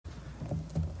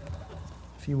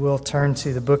If you will, turn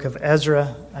to the book of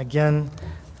Ezra again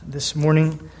this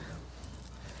morning.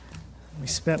 We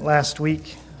spent last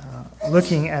week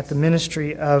looking at the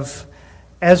ministry of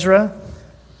Ezra,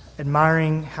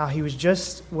 admiring how he was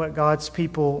just what God's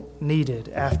people needed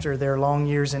after their long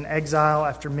years in exile,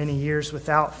 after many years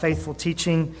without faithful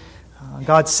teaching.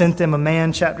 God sent them a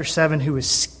man, chapter 7, who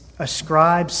was a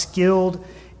scribe, skilled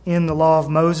in the law of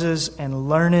Moses and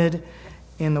learned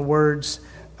in the words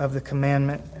of the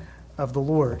commandment of the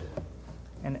Lord.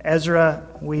 And Ezra,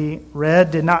 we read,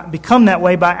 did not become that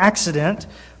way by accident,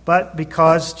 but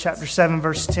because, chapter 7,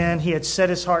 verse 10, he had set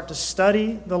his heart to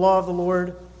study the law of the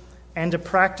Lord and to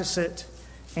practice it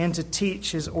and to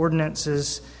teach his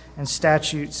ordinances and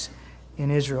statutes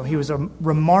in Israel. He was a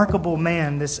remarkable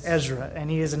man, this Ezra, and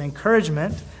he is an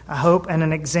encouragement, I hope, and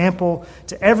an example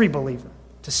to every believer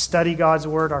to study God's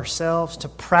word ourselves, to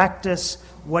practice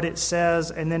what it says,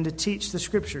 and then to teach the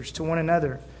scriptures to one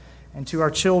another and to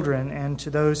our children and to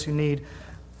those who need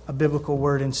a biblical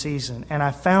word in season. And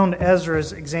I found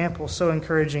Ezra's example so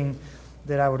encouraging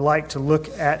that I would like to look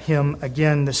at him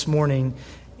again this morning.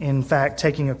 In fact,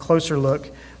 taking a closer look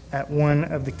at one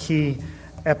of the key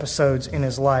episodes in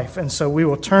his life. And so we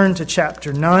will turn to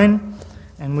chapter 9,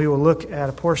 and we will look at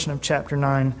a portion of chapter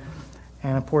 9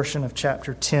 and a portion of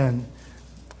chapter 10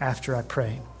 after I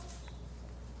pray.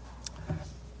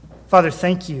 Father,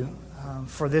 thank you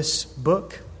for this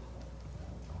book,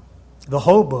 the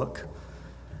whole book.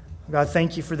 God,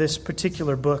 thank you for this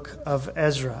particular book of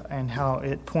Ezra and how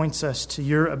it points us to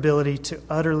your ability to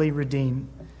utterly redeem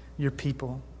your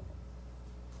people.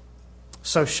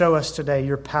 So show us today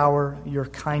your power, your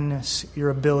kindness,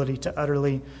 your ability to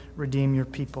utterly redeem your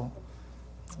people.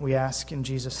 We ask in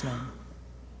Jesus' name.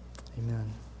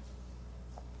 Amen.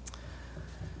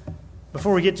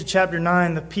 Before we get to chapter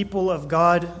 9, the people of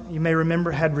God, you may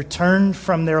remember, had returned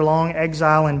from their long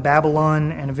exile in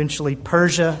Babylon and eventually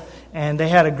Persia, and they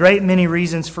had a great many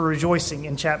reasons for rejoicing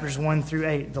in chapters 1 through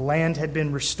 8. The land had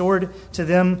been restored to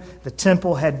them, the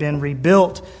temple had been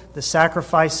rebuilt, the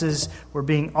sacrifices were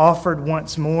being offered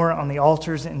once more on the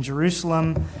altars in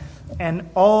Jerusalem, and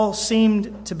all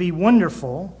seemed to be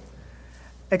wonderful,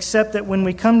 except that when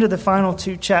we come to the final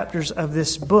two chapters of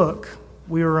this book,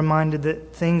 we were reminded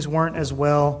that things weren't as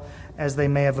well as they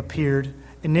may have appeared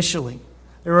initially.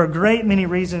 There were a great many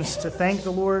reasons to thank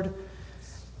the Lord.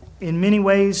 In many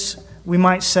ways, we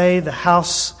might say the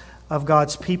house of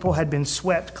God's people had been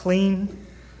swept clean,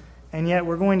 and yet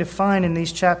we're going to find in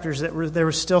these chapters that there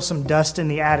was still some dust in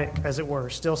the attic, as it were,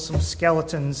 still some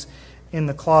skeletons in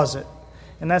the closet.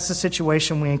 And that's the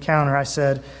situation we encounter, I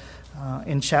said,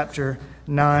 in chapter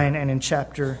 9 and in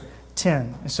chapter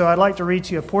 10. And so I'd like to read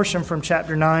to you a portion from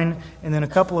chapter 9 and then a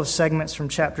couple of segments from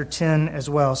chapter 10 as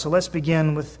well. So let's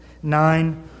begin with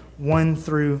 9, 1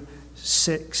 through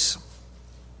 6.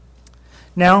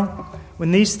 Now,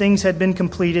 when these things had been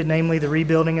completed, namely the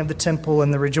rebuilding of the temple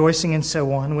and the rejoicing and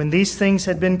so on, when these things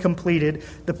had been completed,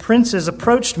 the princes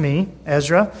approached me,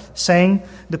 Ezra, saying,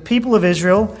 "The people of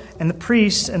Israel and the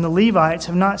priests and the Levites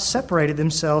have not separated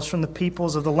themselves from the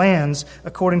peoples of the lands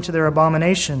according to their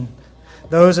abomination.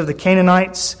 Those of the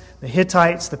Canaanites, the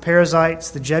Hittites, the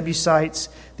Perizzites, the Jebusites,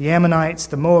 the Ammonites,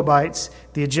 the Moabites,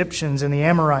 the Egyptians, and the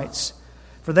Amorites.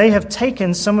 For they have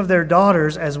taken some of their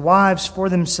daughters as wives for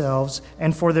themselves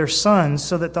and for their sons,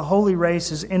 so that the holy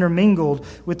race is intermingled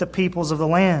with the peoples of the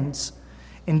lands.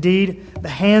 Indeed, the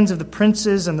hands of the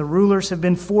princes and the rulers have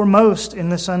been foremost in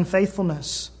this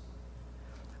unfaithfulness.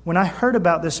 When I heard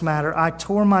about this matter, I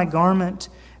tore my garment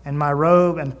and my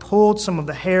robe, and pulled some of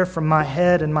the hair from my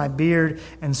head and my beard,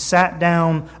 and sat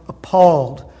down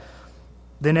appalled.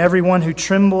 Then everyone who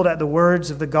trembled at the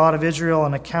words of the God of Israel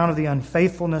on account of the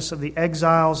unfaithfulness of the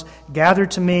exiles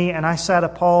gathered to me, and I sat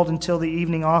appalled until the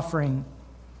evening offering.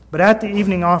 But at the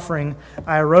evening offering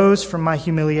I arose from my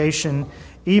humiliation,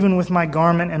 even with my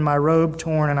garment and my robe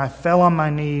torn, and I fell on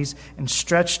my knees and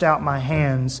stretched out my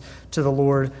hands to the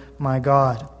Lord my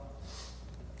God."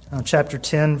 Now, chapter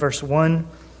 10, verse 1.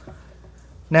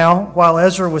 Now, while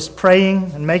Ezra was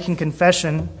praying and making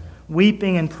confession,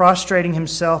 weeping and prostrating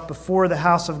himself before the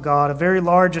house of God, a very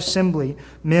large assembly,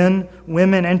 men,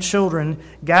 women, and children,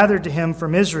 gathered to him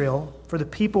from Israel, for the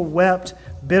people wept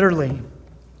bitterly.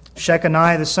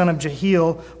 Shechaniah, the son of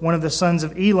Jehiel, one of the sons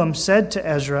of Elam, said to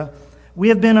Ezra, "We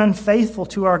have been unfaithful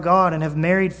to our God and have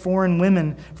married foreign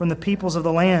women from the peoples of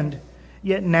the land.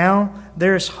 Yet now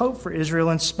there is hope for Israel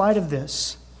in spite of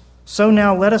this. So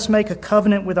now let us make a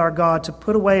covenant with our God to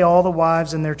put away all the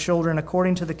wives and their children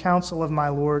according to the counsel of my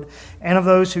Lord and of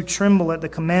those who tremble at the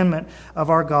commandment of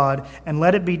our God, and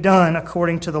let it be done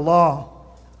according to the law.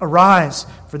 Arise,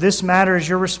 for this matter is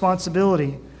your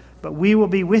responsibility, but we will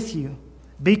be with you.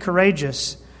 Be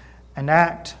courageous and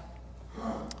act."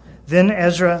 Then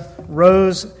Ezra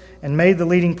rose and made the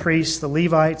leading priests, the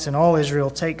Levites, and all Israel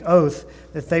take oath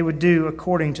that they would do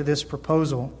according to this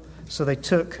proposal. So they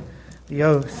took the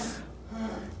oath.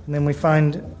 And then we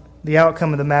find the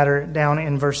outcome of the matter down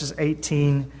in verses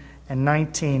 18 and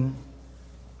 19.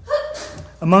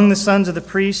 Among the sons of the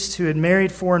priests who had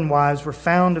married foreign wives were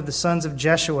found of the sons of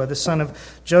Jeshua, the son of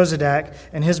Jozadak,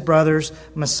 and his brothers,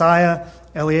 Messiah,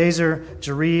 Eleazar,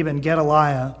 Jarib, and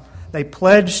Gedaliah. They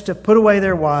pledged to put away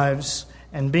their wives,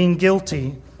 and being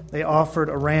guilty, they offered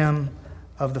a ram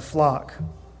of the flock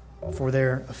for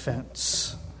their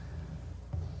offense.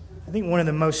 I think one of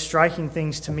the most striking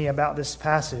things to me about this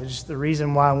passage, the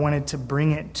reason why I wanted to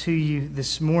bring it to you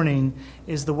this morning,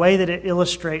 is the way that it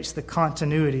illustrates the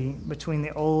continuity between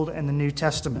the Old and the New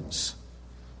Testaments.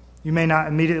 You may not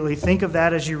immediately think of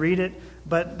that as you read it,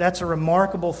 but that's a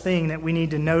remarkable thing that we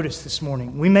need to notice this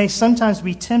morning. We may sometimes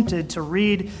be tempted to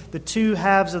read the two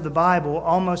halves of the Bible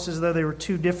almost as though they were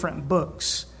two different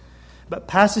books. But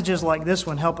passages like this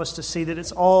one help us to see that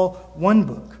it's all one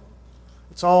book.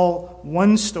 It's all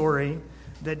one story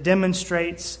that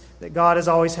demonstrates that God has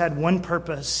always had one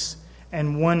purpose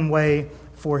and one way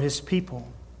for His people.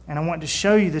 And I want to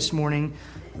show you this morning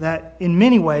that in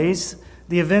many ways,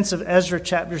 the events of Ezra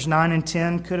chapters 9 and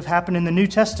 10 could have happened in the New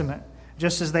Testament,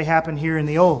 just as they happened here in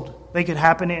the Old. They could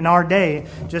happen in our day,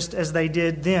 just as they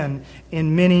did then,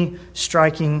 in many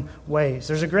striking ways.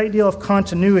 There's a great deal of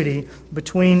continuity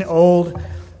between Old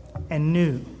and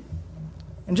New.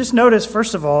 And just notice,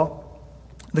 first of all,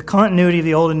 the continuity of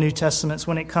the Old and New Testaments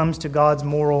when it comes to God's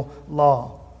moral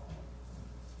law.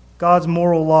 God's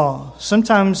moral law.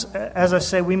 Sometimes, as I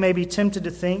say, we may be tempted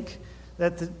to think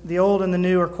that the Old and the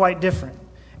New are quite different.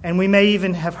 And we may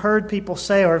even have heard people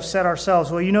say or have said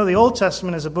ourselves, well, you know, the Old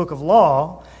Testament is a book of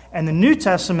law, and the New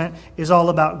Testament is all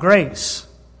about grace.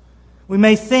 We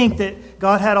may think that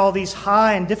God had all these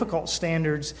high and difficult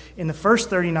standards in the first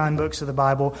 39 books of the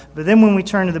Bible, but then when we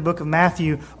turn to the book of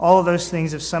Matthew, all of those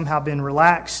things have somehow been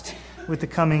relaxed with the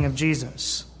coming of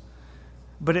Jesus.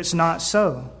 But it's not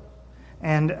so.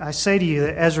 And I say to you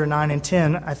that Ezra 9 and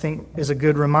 10, I think, is a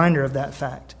good reminder of that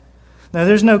fact. Now,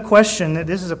 there's no question that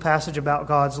this is a passage about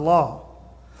God's law.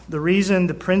 The reason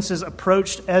the princes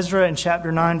approached Ezra in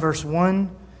chapter 9, verse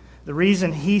 1, the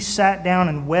reason he sat down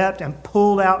and wept and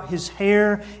pulled out his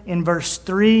hair in verse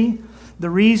 3, the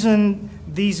reason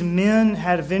these men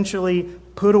had eventually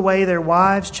put away their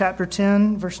wives, chapter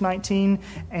 10, verse 19,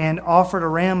 and offered a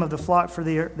ram of the flock for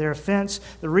their offense,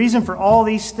 the reason for all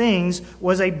these things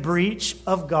was a breach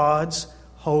of God's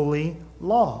holy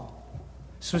law.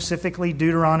 Specifically,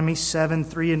 Deuteronomy 7,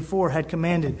 3 and 4 had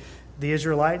commanded the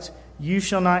Israelites, "You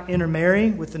shall not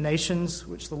intermarry with the nations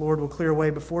which the Lord will clear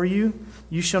away before you.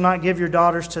 You shall not give your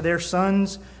daughters to their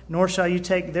sons, nor shall you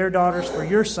take their daughters for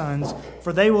your sons,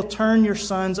 for they will turn your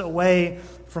sons away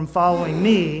from following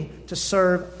me to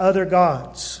serve other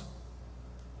gods."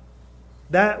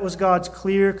 That was God's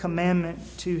clear commandment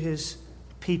to His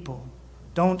people.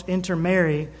 Don't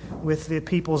intermarry with the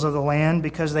peoples of the land,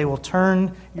 because they will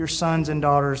turn your sons and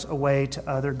daughters away to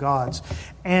other gods.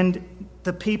 And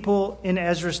the people in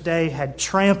Ezra's day had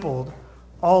trampled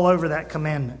all over that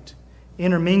commandment.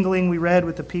 Intermingling, we read,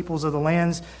 with the peoples of the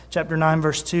lands, chapter 9,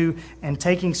 verse 2, and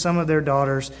taking some of their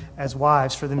daughters as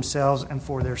wives for themselves and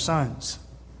for their sons.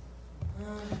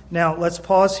 Now, let's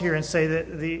pause here and say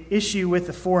that the issue with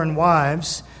the foreign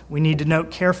wives, we need to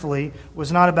note carefully,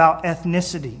 was not about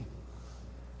ethnicity.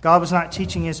 God was not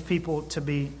teaching His people to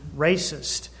be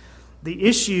racist. The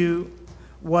issue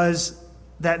was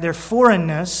that their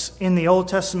foreignness in the Old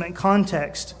Testament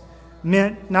context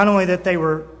meant not only that they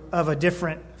were of a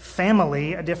different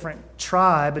family, a different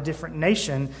tribe, a different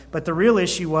nation, but the real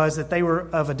issue was that they were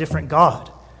of a different God.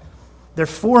 Their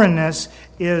foreignness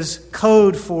is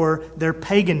code for their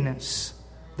paganness,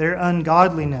 their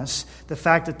ungodliness, the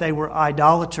fact that they were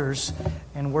idolaters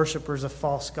and worshipers of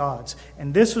false gods.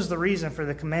 And this was the reason for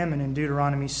the commandment in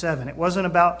Deuteronomy 7. It wasn't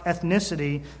about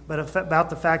ethnicity, but about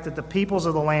the fact that the peoples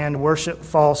of the land worship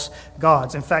false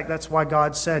gods. In fact, that's why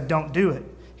God said, don't do it.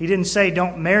 He didn't say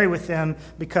don't marry with them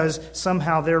because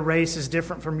somehow their race is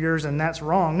different from yours and that's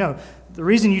wrong. No, the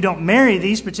reason you don't marry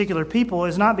these particular people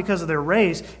is not because of their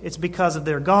race, it's because of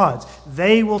their gods.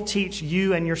 They will teach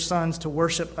you and your sons to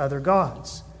worship other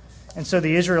gods. And so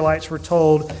the Israelites were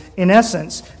told, in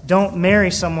essence, don't marry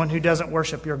someone who doesn't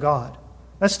worship your God.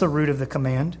 That's the root of the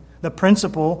command. The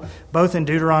principle, both in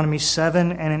Deuteronomy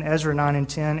 7 and in Ezra 9 and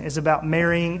 10, is about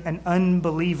marrying an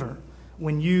unbeliever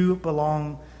when you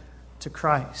belong to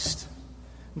Christ.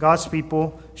 God's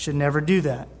people should never do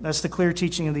that. That's the clear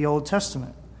teaching of the Old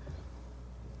Testament.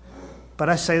 But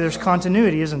I say there's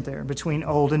continuity, isn't there, between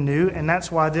old and new, and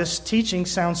that's why this teaching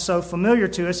sounds so familiar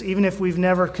to us, even if we've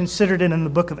never considered it in the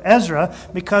book of Ezra,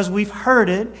 because we've heard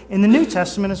it in the New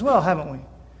Testament as well, haven't we?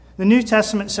 The New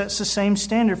Testament sets the same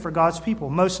standard for God's people,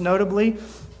 most notably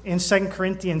in 2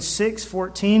 Corinthians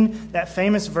 6:14, that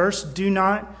famous verse, do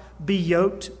not be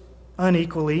yoked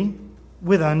unequally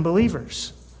with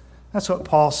unbelievers. That's what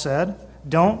Paul said.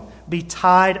 Don't be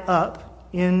tied up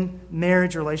in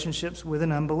marriage relationships with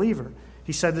an unbeliever.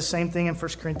 He said the same thing in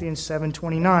 1 Corinthians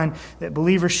 7:29, that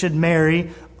believers should marry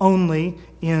only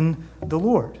in the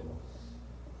Lord.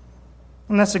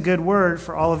 And that's a good word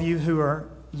for all of you who are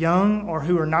young or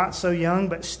who are not so young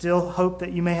but still hope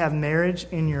that you may have marriage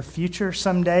in your future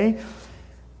someday.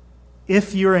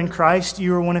 If you're in Christ,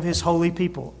 you are one of His holy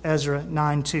people, Ezra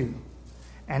 9:2.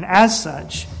 And as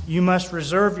such, you must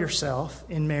reserve yourself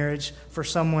in marriage for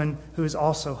someone who is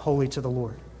also holy to the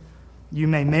Lord. You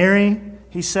may marry,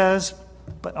 he says,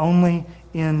 but only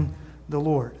in the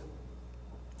Lord.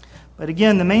 But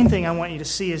again, the main thing I want you to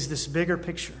see is this bigger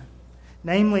picture.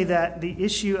 Namely, that the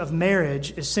issue of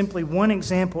marriage is simply one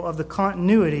example of the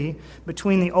continuity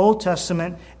between the Old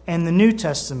Testament and the New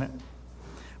Testament.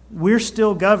 We're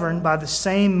still governed by the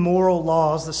same moral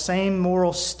laws, the same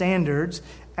moral standards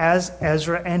as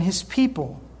Ezra and his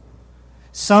people.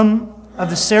 Some of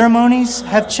the ceremonies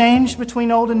have changed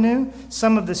between Old and New.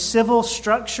 Some of the civil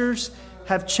structures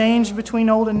have changed between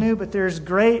Old and New, but there is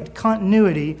great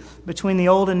continuity between the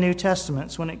Old and New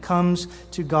Testaments when it comes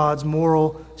to God's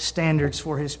moral standards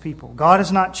for His people. God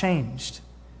has not changed,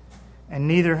 and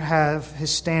neither have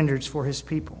His standards for His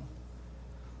people.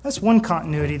 That's one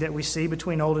continuity that we see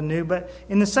between Old and New. But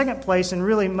in the second place, and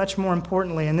really much more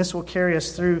importantly, and this will carry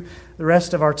us through the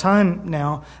rest of our time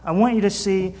now, I want you to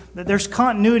see that there's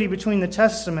continuity between the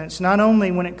Testaments, not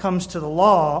only when it comes to the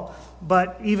law,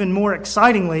 but even more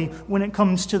excitingly, when it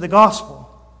comes to the gospel,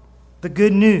 the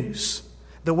good news,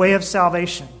 the way of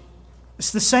salvation. It's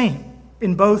the same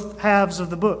in both halves of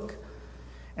the book.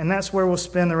 And that's where we'll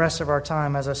spend the rest of our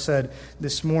time, as I said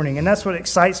this morning. And that's what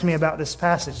excites me about this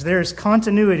passage. There is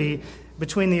continuity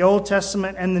between the Old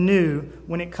Testament and the New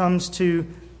when it comes to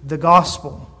the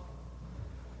gospel.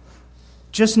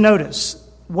 Just notice,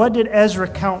 what did Ezra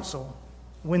counsel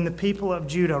when the people of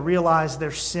Judah realized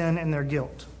their sin and their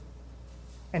guilt?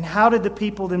 And how did the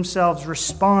people themselves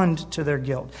respond to their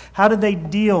guilt? How did they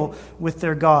deal with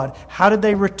their God? How did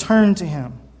they return to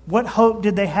Him? What hope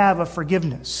did they have of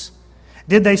forgiveness?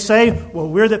 Did they say, well,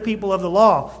 we're the people of the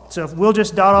law, so if we'll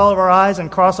just dot all of our I's and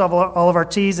cross off all of our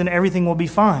T's, then everything will be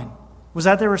fine? Was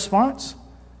that their response?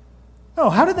 No.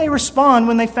 How did they respond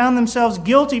when they found themselves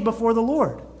guilty before the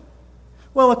Lord?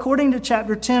 Well, according to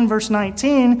chapter 10, verse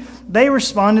 19, they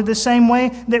responded the same way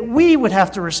that we would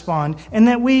have to respond, and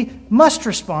that we must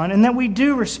respond, and that we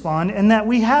do respond, and that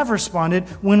we have responded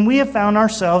when we have found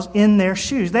ourselves in their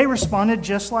shoes. They responded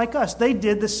just like us. They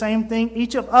did the same thing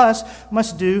each of us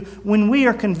must do when we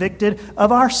are convicted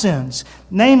of our sins.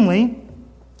 Namely,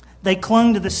 they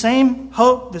clung to the same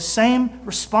hope, the same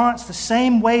response, the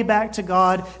same way back to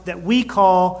God that we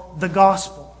call the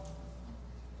gospel.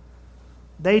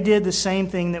 They did the same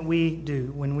thing that we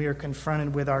do when we are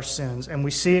confronted with our sins. And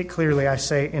we see it clearly, I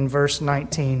say, in verse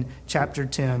 19, chapter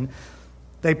 10.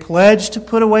 They pledged to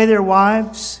put away their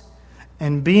wives,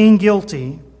 and being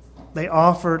guilty, they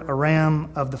offered a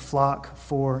ram of the flock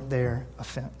for their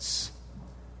offense.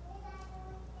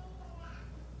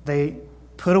 They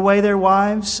put away their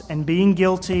wives, and being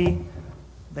guilty,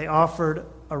 they offered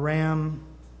a ram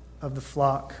of the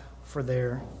flock for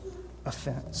their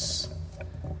offense.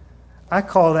 I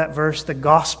call that verse the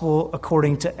gospel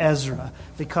according to Ezra,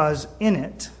 because in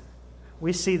it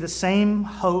we see the same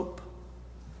hope,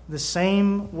 the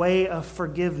same way of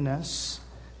forgiveness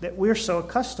that we're so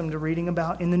accustomed to reading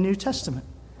about in the New Testament.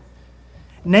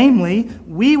 Namely,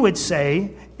 we would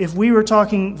say, if we were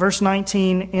talking verse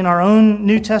 19 in our own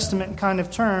New Testament kind of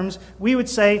terms, we would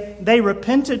say they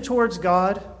repented towards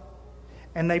God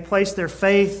and they placed their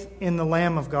faith in the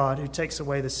Lamb of God who takes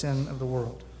away the sin of the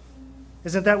world.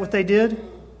 Isn't that what they did?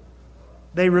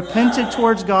 They repented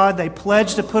towards God, they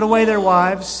pledged to put away their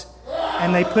wives,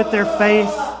 and they put their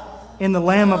faith in the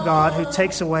Lamb of God who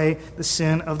takes away the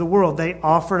sin of the world. They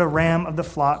offered a ram of the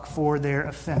flock for their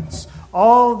offense.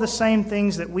 All the same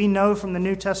things that we know from the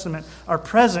New Testament are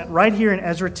present right here in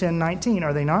Ezra 10:19,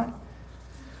 are they not?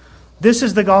 This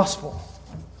is the gospel,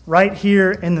 right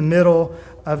here in the middle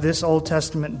of this Old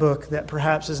Testament book that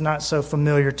perhaps is not so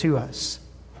familiar to us.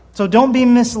 So don't be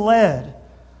misled.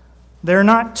 There are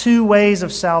not two ways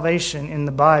of salvation in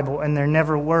the Bible, and there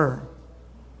never were.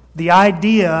 The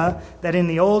idea that in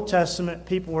the Old Testament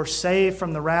people were saved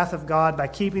from the wrath of God by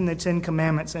keeping the Ten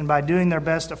Commandments and by doing their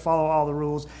best to follow all the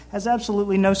rules has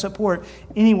absolutely no support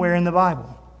anywhere in the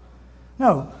Bible.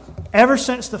 No. Ever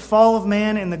since the fall of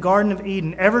man in the Garden of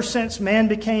Eden, ever since man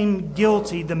became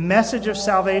guilty, the message of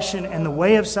salvation and the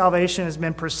way of salvation has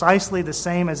been precisely the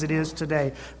same as it is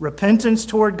today. Repentance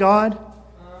toward God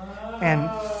and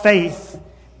faith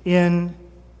in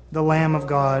the Lamb of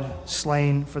God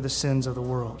slain for the sins of the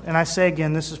world. And I say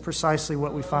again, this is precisely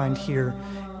what we find here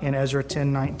in Ezra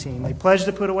 10:19. They pledged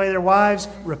to put away their wives.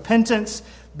 Repentance.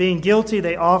 Being guilty,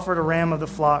 they offered a ram of the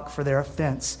flock for their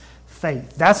offense.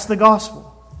 Faith. That's the gospel.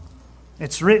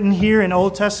 It's written here in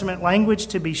Old Testament language,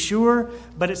 to be sure,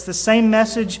 but it's the same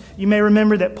message, you may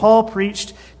remember, that Paul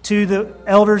preached to the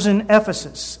elders in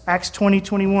Ephesus, Acts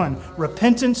 20:21.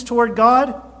 Repentance toward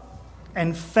God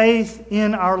and faith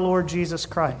in our Lord Jesus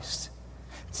Christ.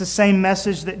 It's the same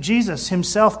message that Jesus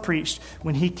himself preached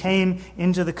when he came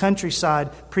into the countryside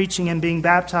preaching and being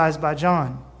baptized by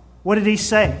John. What did he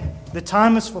say? The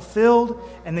time is fulfilled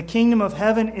and the kingdom of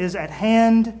heaven is at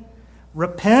hand.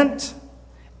 Repent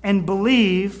and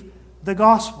believe the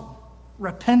gospel.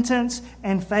 Repentance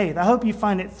and faith. I hope you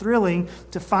find it thrilling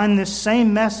to find this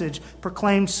same message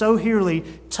proclaimed so clearly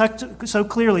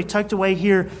tucked away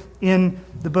here in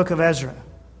the book of Ezra.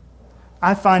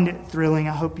 I find it thrilling.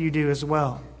 I hope you do as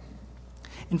well.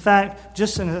 In fact,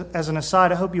 just as an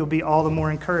aside, I hope you'll be all the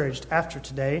more encouraged after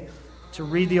today to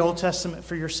read the Old Testament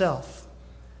for yourself,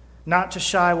 not to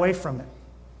shy away from it,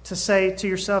 to say to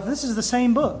yourself, this is the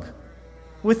same book,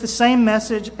 with the same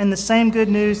message and the same good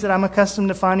news that I'm accustomed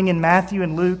to finding in Matthew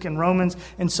and Luke and Romans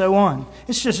and so on.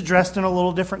 It's just dressed in a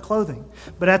little different clothing.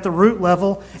 But at the root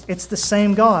level, it's the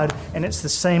same God and it's the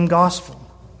same gospel.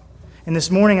 And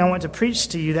this morning I want to preach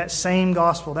to you that same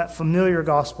gospel, that familiar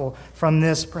gospel from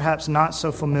this perhaps not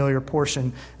so familiar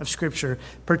portion of Scripture,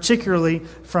 particularly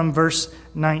from verse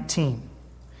 19.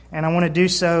 And I want to do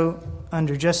so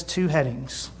under just two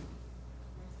headings.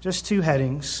 Just two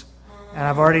headings. And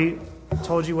I've already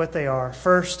told you what they are.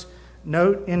 First,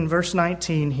 note in verse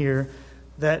 19 here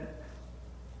that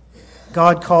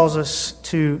God calls us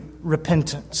to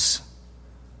repentance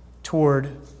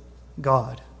toward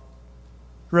God.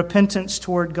 Repentance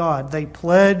toward God. They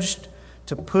pledged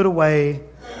to put away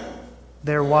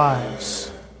their wives.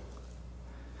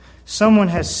 Someone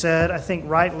has said, I think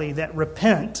rightly, that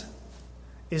repent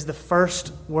is the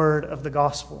first word of the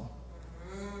gospel.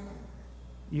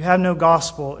 You have no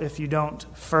gospel if you don't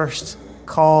first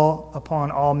call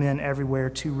upon all men everywhere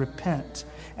to repent.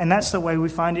 And that's the way we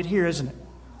find it here, isn't it?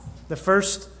 The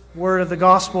first word of the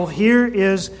gospel here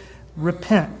is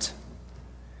repent.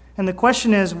 And the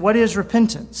question is, what is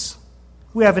repentance?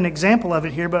 We have an example of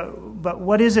it here, but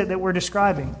what is it that we're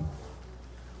describing?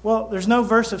 Well, there's no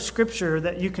verse of Scripture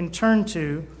that you can turn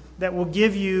to that will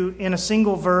give you in a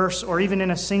single verse or even in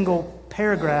a single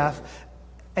paragraph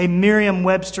a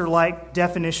Merriam-Webster-like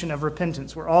definition of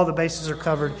repentance, where all the bases are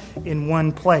covered in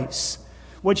one place.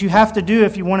 What you have to do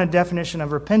if you want a definition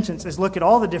of repentance is look at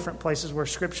all the different places where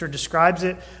Scripture describes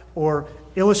it or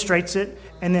illustrates it,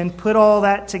 and then put all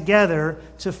that together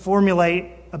to formulate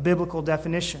a biblical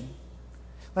definition.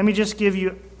 Let me just give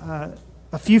you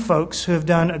a few folks who have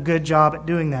done a good job at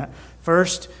doing that.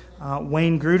 First,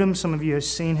 Wayne Grudem, some of you have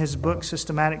seen his book,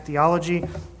 Systematic Theology.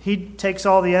 He takes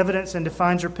all the evidence and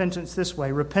defines repentance this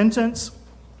way. Repentance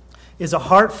is a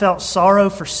heartfelt sorrow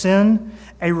for sin,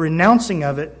 a renouncing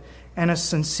of it, and a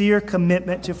sincere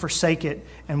commitment to forsake it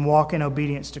and walk in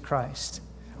obedience to Christ.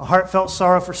 A heartfelt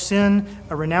sorrow for sin,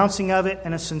 a renouncing of it,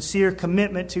 and a sincere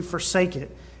commitment to forsake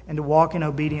it and to walk in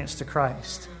obedience to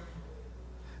Christ.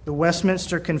 The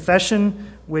Westminster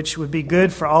Confession, which would be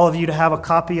good for all of you to have a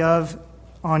copy of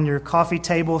on your coffee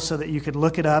table so that you could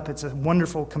look it up. It's a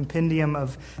wonderful compendium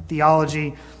of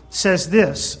theology. Says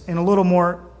this in a little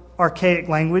more archaic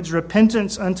language: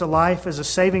 repentance unto life is a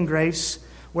saving grace,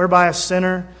 whereby a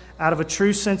sinner, out of a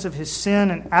true sense of his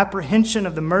sin and apprehension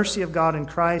of the mercy of God in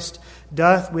Christ,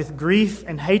 doth with grief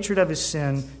and hatred of his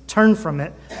sin turn from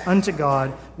it unto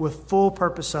God with full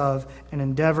purpose of and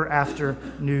endeavor after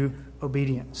new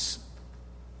obedience.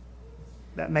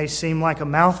 That may seem like a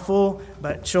mouthful,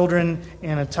 but children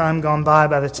in a time gone by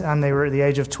the time they were at the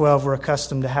age of 12, were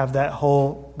accustomed to have that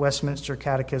whole Westminster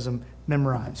Catechism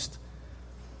memorized.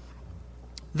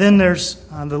 Then there's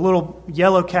the little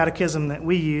yellow catechism that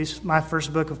we use, My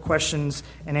First Book of Questions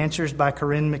and Answers by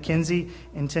Corinne McKenzie,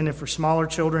 intended for smaller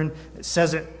children. It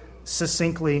says it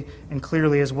succinctly and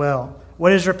clearly as well.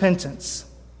 What is repentance?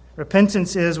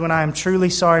 Repentance is when I am truly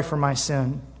sorry for my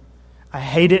sin. I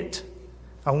hate it.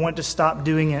 I want to stop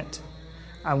doing it.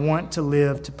 I want to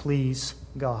live to please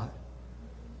God.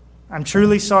 I'm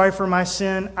truly sorry for my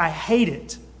sin. I hate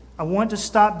it. I want to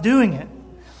stop doing it.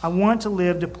 I want to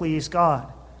live to please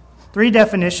God. 3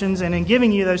 definitions, and in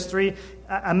giving you those 3,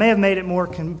 I may have made it more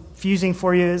confusing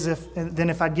for you than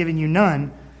if I'd given you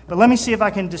none. But let me see if I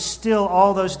can distill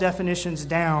all those definitions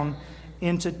down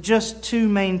into just 2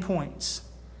 main points.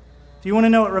 If you want to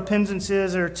know what repentance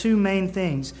is, there are 2 main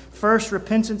things. First,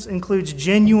 repentance includes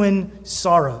genuine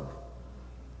sorrow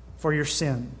for your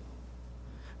sin.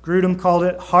 Grudem called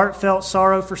it heartfelt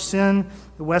sorrow for sin.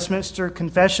 The Westminster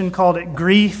Confession called it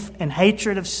grief and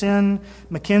hatred of sin.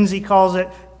 Mackenzie calls it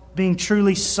being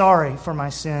truly sorry for my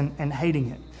sin and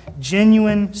hating it.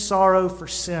 Genuine sorrow for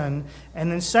sin.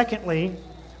 And then secondly,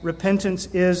 repentance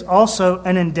is also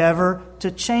an endeavor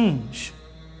to change.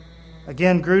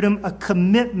 Again, Grudem, a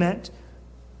commitment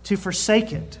to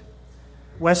forsake it.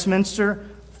 Westminster,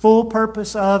 full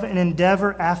purpose of an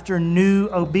endeavor after new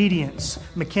obedience.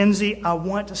 Mackenzie, I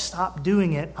want to stop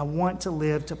doing it. I want to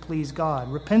live to please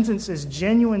God. Repentance is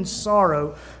genuine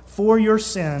sorrow for your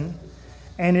sin,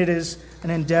 and it is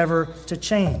an endeavor to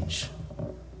change.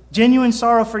 Genuine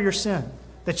sorrow for your sin,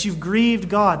 that you've grieved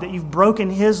God, that you've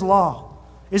broken His law.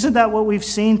 Isn't that what we've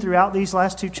seen throughout these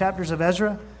last 2 chapters of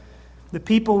Ezra? The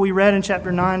people we read in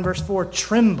chapter 9, verse 4,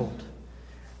 trembled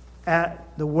at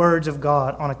the words of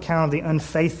God on account of the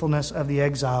unfaithfulness of the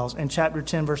exiles. In chapter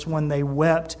 10, verse 1, they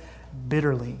wept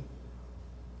bitterly.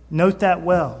 Note that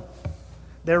well.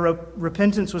 Their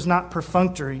repentance was not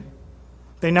perfunctory.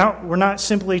 They were not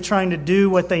simply trying to do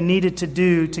what they needed to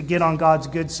do to get on God's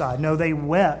good side. No, they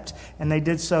wept, and they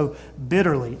did so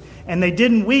bitterly. And they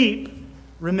didn't weep,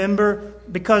 remember,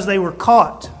 because they were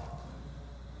caught.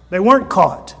 They weren't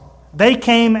caught. They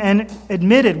came and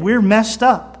admitted, we're messed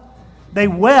up. They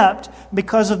wept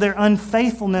because of their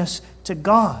unfaithfulness to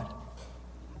God.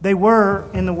 They were,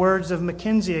 in the words of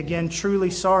Mackenzie again,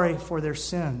 truly sorry for their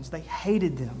sins. They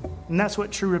hated them. And that's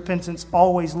what true repentance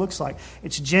always looks like.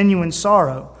 It's genuine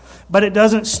sorrow. But it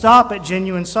doesn't stop at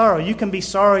genuine sorrow. You can be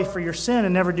sorry for your sin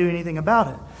and never do anything about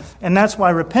it. And that's why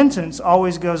repentance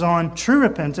always goes on, true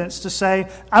repentance, to say,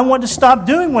 I want to stop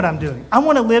doing what I'm doing. I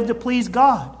want to live to please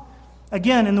God.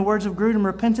 Again, in the words of Grudem,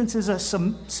 repentance is a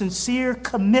sincere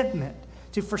commitment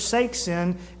to forsake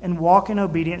sin and walk in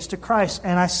obedience to Christ.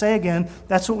 And I say again,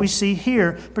 that's what we see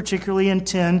here, particularly in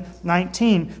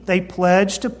 10:19. They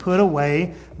pledged to put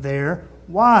away their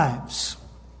wives.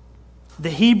 The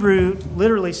Hebrew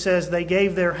literally says they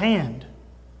gave their hand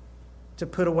to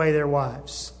put away their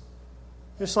wives.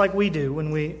 Just like we do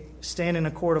when we stand in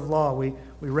a court of law. We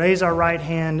raise our right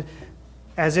hand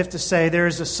as if to say there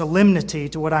is a solemnity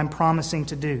to what I'm promising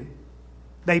to do.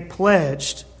 They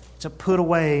pledged to put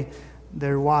away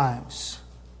their wives.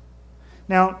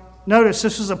 Now, notice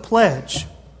this is a pledge.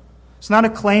 It's not a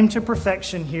claim to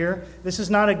perfection here. This is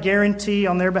not a guarantee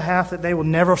on their behalf that they will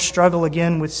never struggle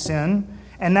again with sin.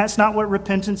 And that's not what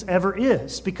repentance ever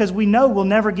is, because we know we'll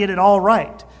never get it all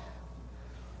right.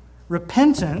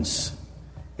 Repentance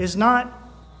is not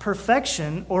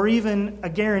perfection or even a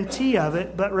guarantee of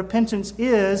it, but repentance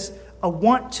is a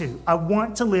want to. I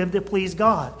want to live to please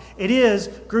God. It is,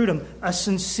 Grudem, a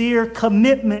sincere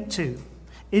commitment to.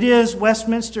 It is,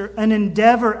 Westminster, an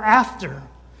endeavor after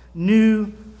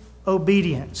new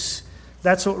obedience.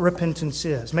 That's what repentance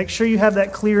is. Make sure you have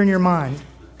that clear in your mind.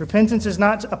 Repentance is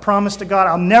not a promise to God,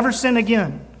 I'll never sin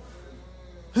again.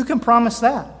 Who can promise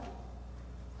that?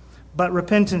 But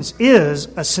repentance is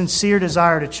a sincere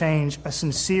desire to change, a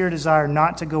sincere desire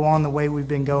not to go on the way we've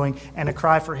been going, and a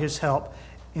cry for His help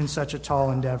in such a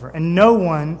tall endeavor. And no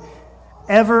one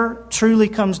ever truly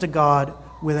comes to God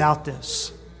without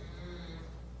this.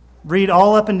 Read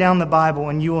all up and down the Bible,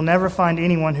 and you will never find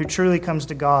anyone who truly comes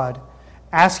to God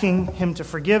asking Him to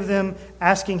forgive them,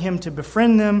 asking Him to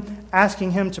befriend them,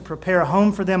 asking Him to prepare a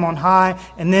home for them on high,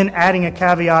 and then adding a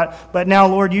caveat, but now,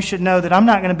 Lord, you should know that I'm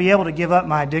not going to be able to give up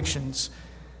my addictions.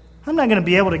 I'm not going to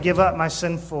be able to give up my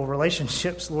sinful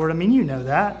relationships, Lord. I mean, you know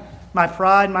that. My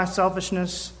pride, my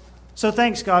selfishness. So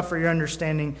thanks, God, for your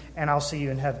understanding, and I'll see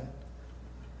you in heaven.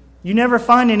 You never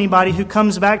find anybody who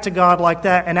comes back to God like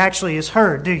that and actually is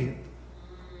heard, do you?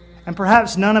 And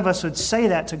perhaps none of us would say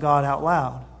that to God out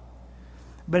loud.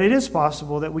 But it is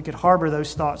possible that we could harbor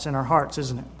those thoughts in our hearts,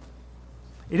 isn't it?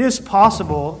 It is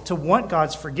possible to want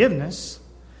God's forgiveness,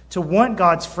 to want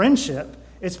God's friendship.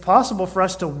 It's possible for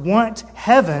us to want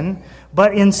heaven,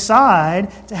 but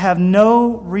inside to have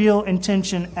no real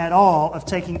intention at all of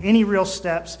taking any real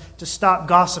steps to stop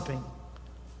gossiping,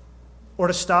 or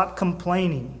to stop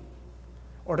complaining,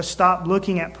 or to stop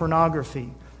looking at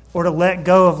pornography, or to let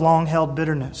go of long-held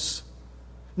bitterness.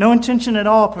 No intention at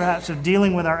all, perhaps, of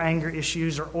dealing with our anger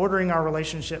issues or ordering our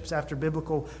relationships after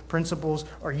biblical principles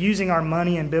or using our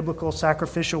money in biblical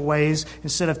sacrificial ways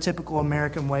instead of typical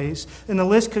American ways. And the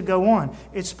list could go on.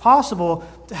 It's possible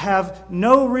to have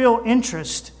no real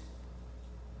interest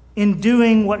in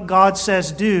doing what God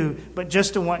says do, but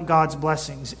just to want God's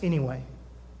blessings anyway.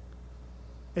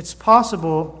 It's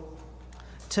possible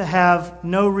to have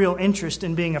no real interest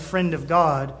in being a friend of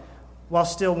God while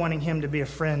still wanting Him to be a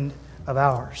friend of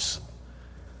ours.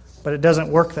 But it doesn't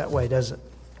work that way, does it?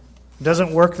 It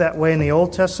doesn't work that way in the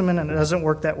Old Testament, and it doesn't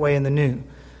work that way in the New.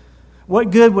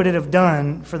 What good would it have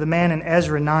done for the man in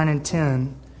Ezra 9 and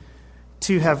 10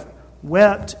 to have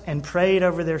wept and prayed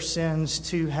over their sins,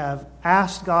 to have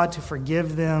asked God to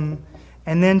forgive them,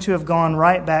 and then to have gone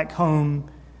right back home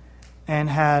and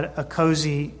had a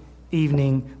cozy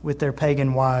evening with their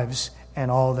pagan wives and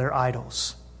all their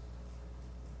idols?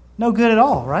 No good at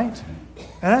all, right?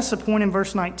 And that's the point in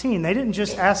verse 19. They didn't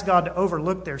just ask God to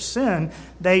overlook their sin.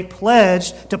 They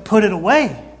pledged to put it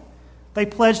away. They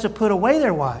pledged to put away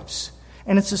their wives.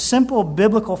 And it's a simple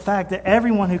biblical fact that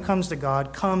everyone who comes to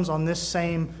God comes on this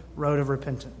same road of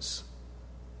repentance.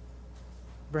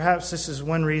 Perhaps this is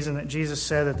one reason that Jesus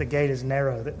said that the gate is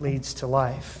narrow that leads to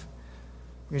life,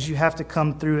 because you have to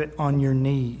come through it on your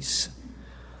knees.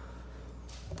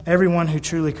 Everyone who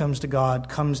truly comes to God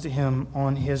comes to Him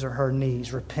on his or her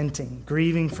knees, repenting,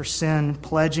 grieving for sin,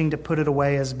 pledging to put it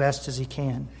away as best as he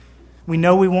can. We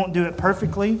know we won't do it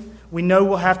perfectly. We know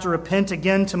we'll have to repent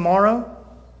again tomorrow,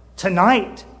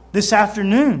 tonight, this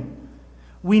afternoon.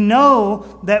 We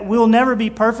know that we'll never be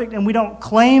perfect, and we don't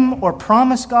claim or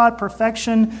promise God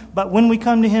perfection, but when we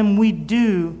come to Him, we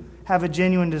do have a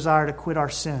genuine desire to quit our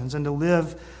sins and to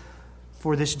live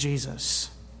for this Jesus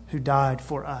who died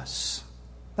for us.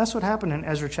 That's what happened in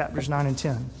Ezra chapters 9 and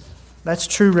 10. That's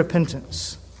true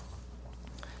repentance.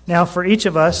 Now, for each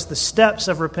of us, the steps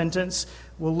of repentance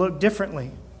will look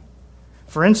differently.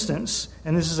 For instance,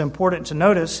 and this is important to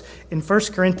notice, in 1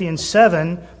 Corinthians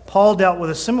 7, Paul dealt with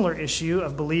a similar issue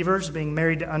of believers being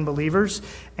married to unbelievers,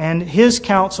 and his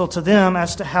counsel to them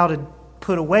as to how to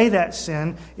put away that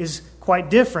sin is quite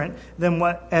different than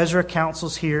what Ezra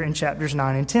counsels here in chapters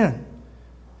 9 and 10.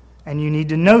 And you need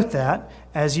to note that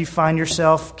as you find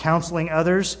yourself counseling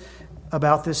others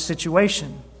about this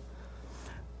situation.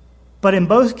 But in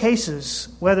both cases,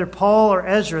 whether Paul or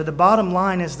Ezra, the bottom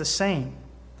line is the same.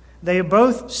 They are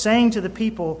both saying to the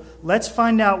people, let's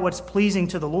find out what's pleasing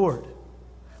to the Lord.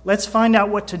 Let's find out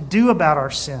what to do about our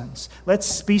sins.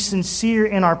 Let's be sincere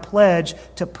in our pledge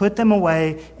to put them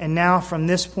away, and now from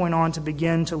this point on to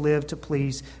begin to live to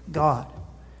please God.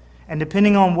 And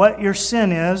depending on what your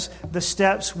sin is, the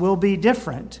steps will be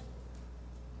different.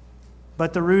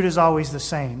 But the root is always the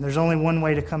same. There's only one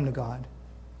way to come to God,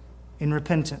 in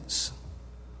repentance.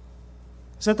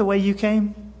 Is that the way you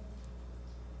came?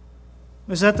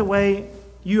 Is that the way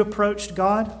you approached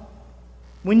God?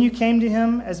 When you came to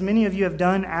Him, as many of you have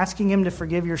done, asking Him to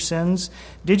forgive your sins,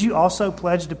 did you also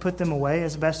pledge to put them away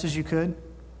as best as you could?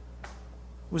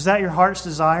 Was that your heart's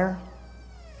desire?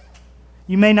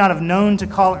 You may not have known to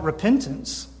call it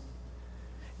repentance.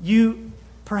 You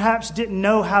perhaps didn't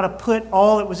know how to put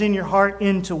all that was in your heart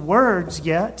into words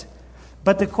yet.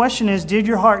 But the question is, did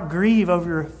your heart grieve over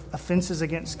your offenses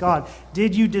against God?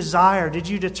 Did you desire, did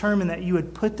you determine that you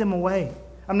would put them away?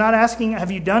 I'm not asking,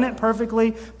 have you done it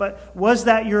perfectly? But was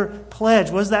that your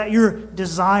pledge? Was that your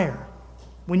desire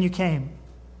when you came?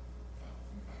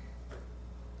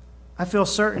 I feel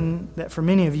certain that for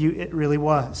many of you, it really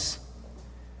was.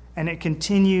 And it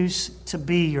continues to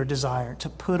be your desire to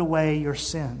put away your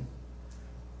sin.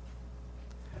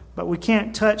 But we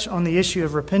can't touch on the issue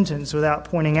of repentance without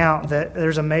pointing out that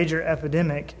there's a major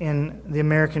epidemic in the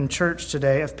American church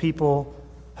today of people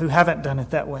who haven't done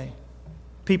it that way.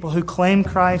 People who claim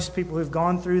Christ, people who've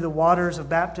gone through the waters of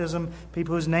baptism,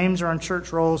 people whose names are on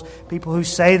church rolls, people who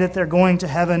say that they're going to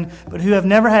heaven, but who have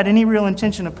never had any real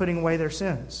intention of putting away their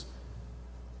sins.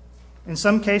 In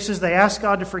some cases, they ask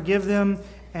God to forgive them,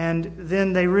 and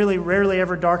then they really rarely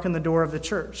ever darken the door of the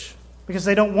church because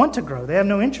they don't want to grow. They have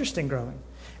no interest in growing.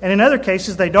 And in other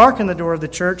cases, they darken the door of the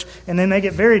church and they make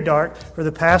it very dark for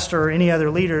the pastor or any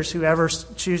other leaders who ever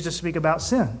choose to speak about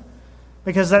sin,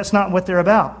 because that's not what they're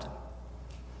about.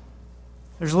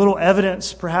 There's little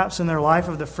evidence, perhaps, in their life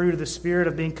of the fruit of the Spirit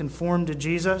of being conformed to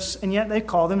Jesus, and yet they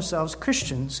call themselves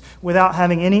Christians without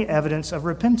having any evidence of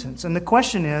repentance. And the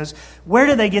question is, where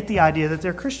do they get the idea that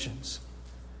they're Christians?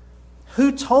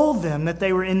 Who told them that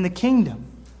they were in the kingdom?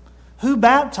 Who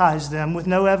baptized them with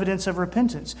no evidence of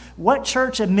repentance? What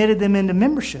church admitted them into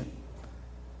membership?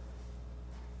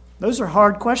 Those are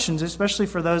hard questions, especially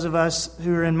for those of us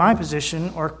who are in my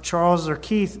position, or Charles or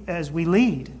Keith, as we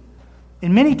lead.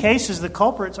 In many cases, the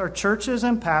culprits are churches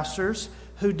and pastors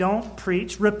who don't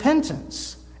preach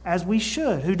repentance as we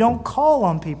should, who don't call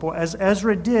on people, as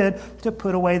Ezra did, to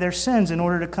put away their sins in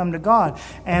order to come to God.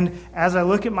 And as I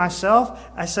look at myself,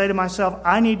 I say to myself,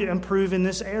 I need to improve in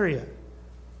this area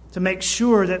to make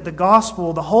sure that the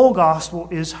gospel, the whole gospel,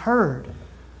 is heard.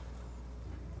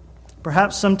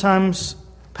 Perhaps sometimes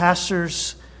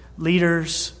pastors,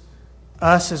 leaders,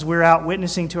 us as we're out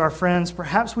witnessing to our friends,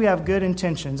 perhaps we have good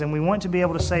intentions and we want to be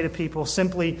able to say to people,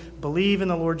 simply believe in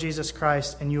the Lord Jesus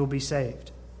Christ and you will be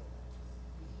saved.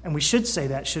 And we should say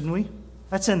that, shouldn't we?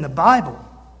 That's in the Bible.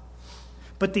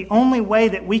 But the only way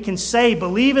that we can say,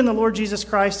 believe in the Lord Jesus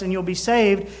Christ and you'll be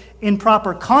saved, in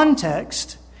proper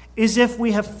context, is if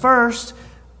we have first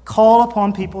call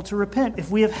upon people to repent, if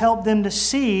we have helped them to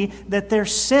see that their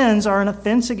sins are an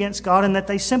offense against God and that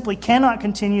they simply cannot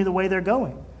continue the way they're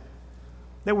going.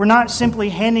 That we're not simply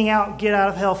handing out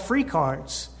get-out-of-hell free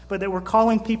cards, but that we're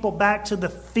calling people back to the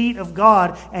feet of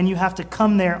God, and you have to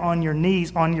come there on your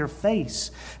knees, on your face.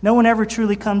 No one ever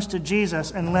truly comes to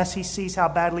Jesus unless he sees how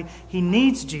badly he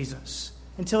needs Jesus,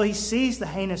 until he sees the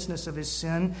heinousness of his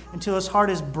sin, until his heart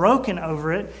is broken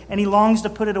over it, and he longs to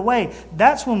put it away.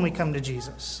 That's when we come to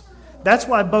Jesus. That's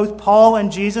why both Paul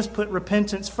and Jesus put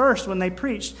repentance first when they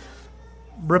preached.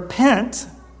 Repent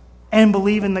and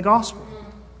believe in the gospel.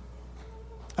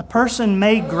 A person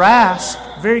may grasp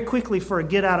very quickly for a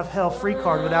get-out-of-hell free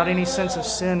card without any sense of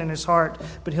sin in his heart,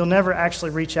 but he'll never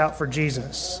actually reach out for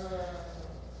Jesus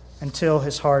until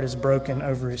his heart is broken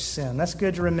over his sin. That's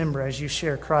good to remember as you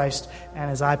share Christ and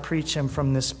as I preach him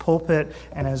from this pulpit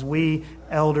and as we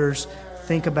elders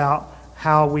think about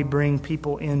how we bring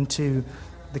people into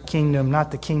the kingdom, not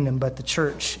the kingdom, but the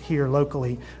church here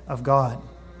locally of God.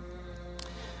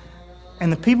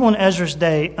 And the people in Ezra's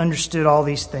day understood all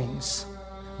these things.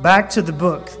 Back to the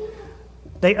book.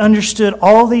 They understood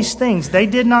all these things. They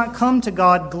did not come to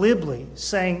God glibly,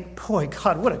 saying, boy,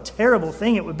 God, what a terrible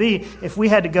thing it would be if we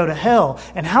had to go to hell.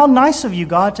 And how nice of you,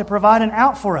 God, to provide an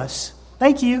out for us.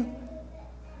 Thank you.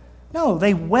 No,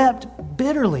 they wept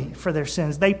bitterly for their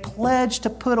sins. They pledged to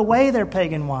put away their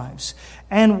pagan wives.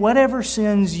 And whatever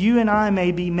sins you and I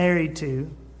may be married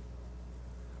to,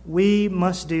 we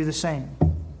must do the same.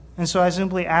 And so I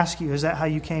simply ask you, is that how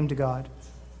you came to God?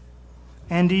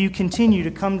 And do you continue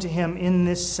to come to him in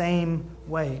this same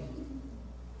way?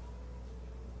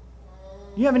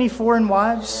 Do you have any foreign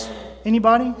wives?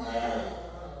 Anybody?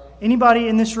 Anybody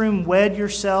in this room wed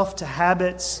yourself to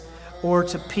habits or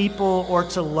to people or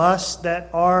to lusts that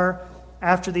are,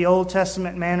 after the Old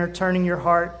Testament manner, turning your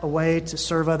heart away to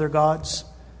serve other gods?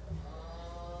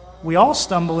 We all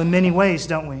stumble in many ways,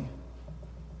 don't we?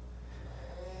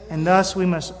 And thus we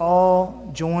must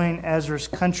all join Ezra's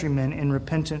countrymen in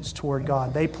repentance toward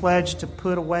God. They pledged to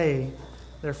put away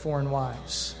their foreign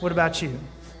wives. What about you?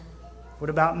 What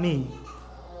about me?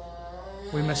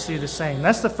 We must do the same.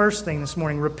 That's the first thing this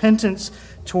morning, repentance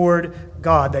toward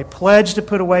God. They pledged to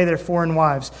put away their foreign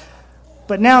wives.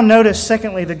 But now notice,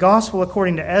 secondly, the gospel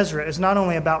according to Ezra is not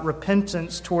only about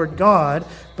repentance toward God,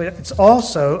 but it's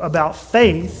also about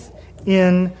faith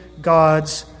in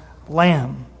God's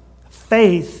Lamb.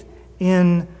 Faith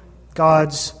in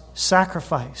God's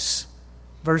sacrifice.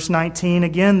 Verse 19,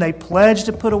 again, they pledged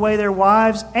to put away their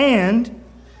wives, and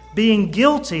being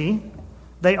guilty,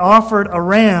 they offered a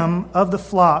ram of the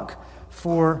flock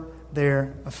for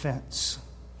their offense.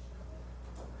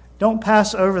 Don't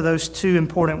pass over those two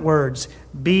important words,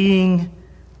 being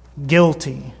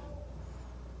guilty.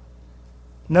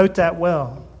 Note that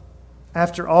well.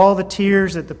 After all the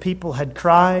tears that the people had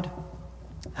cried,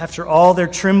 after all their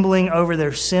trembling over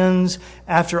their sins,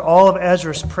 after all of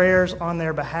Ezra's prayers on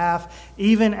their behalf,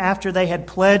 even after they had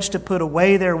pledged to put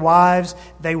away their wives,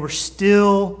 they were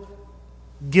still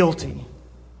guilty.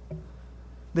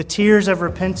 The tears of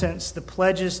repentance, the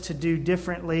pledges to do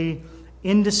differently,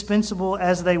 indispensable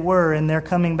as they were in their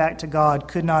coming back to God,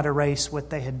 could not erase what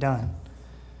they had done.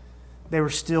 They were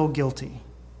still guilty.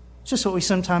 It's just what we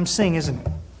sometimes sing, isn't it?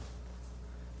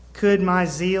 Could my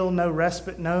zeal no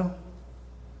respite know?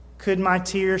 Could my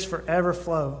tears forever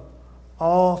flow?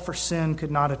 All for sin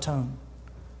could not atone.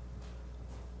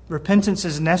 Repentance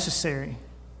is necessary,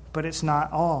 but it's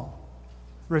not all.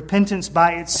 Repentance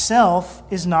by itself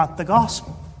is not the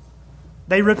gospel.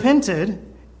 They repented,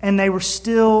 and they were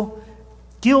still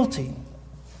guilty.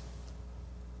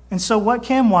 And so what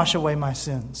can wash away my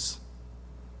sins?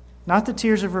 Not the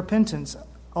tears of repentance,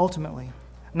 ultimately.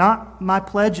 Not my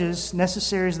pledges,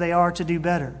 necessary as they are to do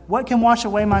better. What can wash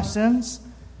away my sins?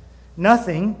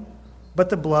 Nothing but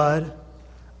the blood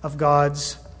of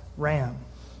God's ram.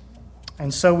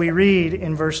 And so we read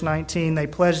in verse 19, they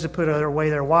pledged to put away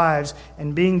their wives,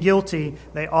 and being guilty,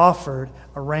 they offered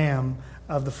a ram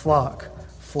of the flock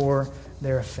for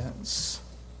their offense.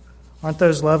 Aren't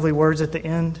those lovely words at the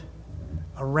end?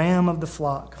 A ram of the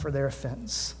flock for their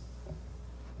offense.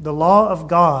 The law of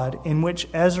God, in which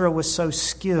Ezra was so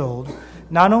skilled,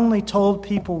 not only told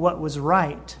people what was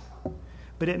right,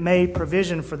 but it made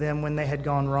provision for them when they had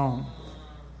gone wrong.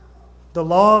 The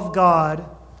law of God,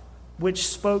 which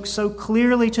spoke so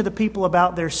clearly to the people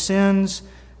about their sins,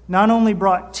 not only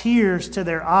brought tears to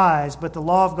their eyes, but the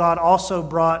law of God also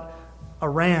brought a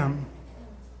ram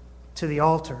to the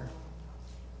altar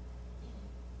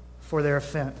for their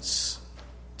offense,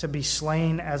 to be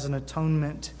slain as an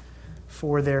atonement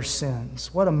for their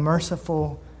sins. What a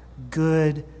merciful,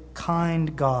 good,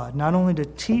 kind God. Not only to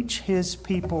teach His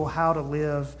people how to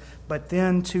live, but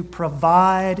then to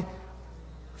provide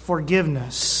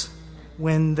forgiveness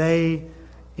when they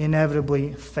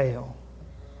inevitably fail.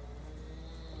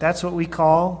 That's what we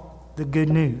call the good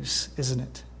news, isn't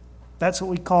it? That's what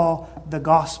we call the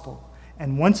gospel.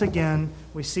 And once again,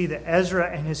 we see that Ezra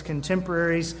and his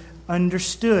contemporaries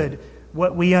understood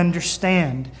what we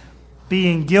understand.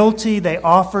 Being guilty, they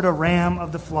offered a ram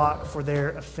of the flock for their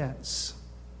offense.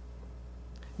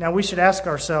 Now we should ask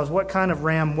ourselves, what kind of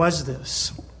ram was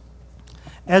this?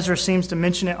 Ezra seems to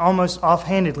mention it almost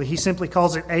offhandedly. He simply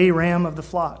calls it a ram of the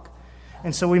flock.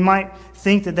 And so we might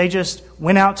think that they just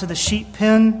went out to the sheep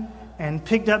pen and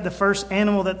picked up the first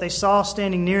animal that they saw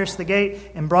standing nearest the gate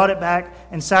and brought it back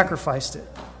and sacrificed it.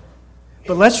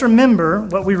 But let's remember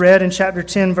what we read in chapter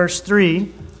 10, verse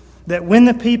 3, that when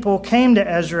the people came to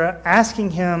Ezra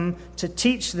asking him to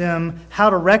teach them how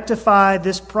to rectify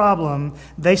this problem,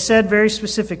 they said very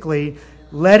specifically,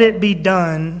 "Let it be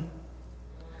done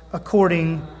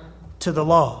according to the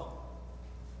law."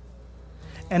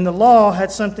 And the law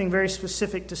had something very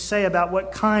specific to say about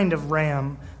what kind of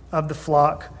ram of the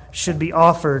flock should be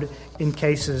offered in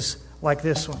cases like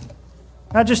this one.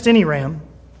 Not just any ram,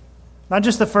 not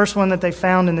just the first one that they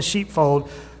found in the sheepfold.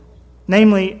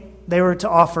 Namely, they were to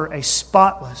offer a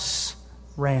spotless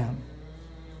ram.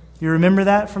 You remember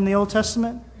that from the Old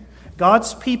Testament?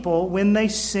 God's people, when they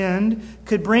sinned,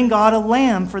 could bring God a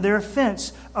lamb for their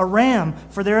offense, a ram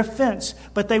for their offense.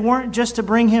 But they weren't just to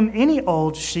bring him any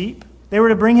old sheep. They were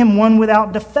to bring him one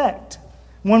without defect,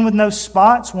 one with no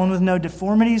spots, one with no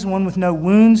deformities, one with no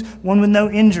wounds, one with no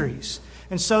injuries.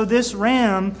 And so this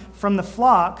ram from the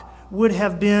flock would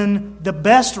have been the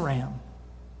best ram,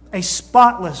 a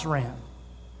spotless ram.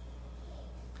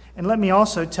 And let me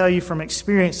also tell you from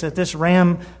experience that this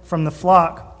ram from the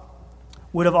flock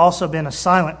would have also been a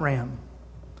silent ram.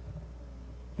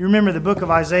 You remember the book of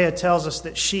Isaiah tells us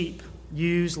that sheep,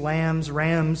 ewes, lambs,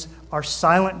 rams are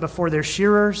silent before their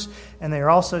shearers, and they are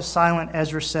also silent,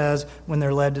 Ezra says, when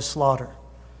they're led to slaughter.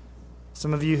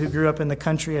 Some of you who grew up in the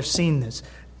country have seen this.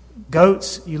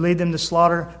 Goats, you lead them to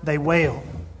slaughter, they wail.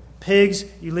 Pigs,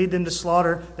 you lead them to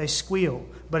slaughter, they squeal.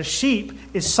 But a sheep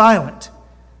is silent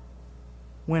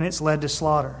when it's led to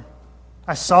slaughter.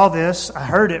 I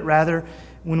heard it rather,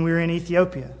 when we were in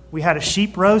Ethiopia. We had a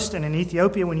sheep roast, and in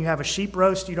Ethiopia, when you have a sheep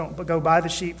roast, you don't go buy the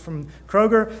sheep from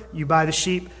Kroger, you buy the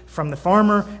sheep from the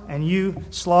farmer, and you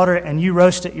slaughter it, and you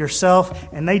roast it yourself.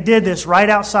 And they did this right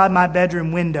outside my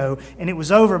bedroom window, and it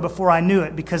was over before I knew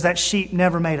it, because that sheep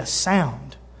never made a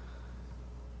sound.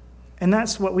 And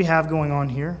that's what we have going on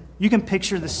here. You can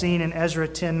picture the scene in Ezra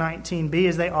 10:19b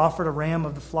as they offered a ram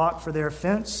of the flock for their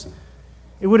offense.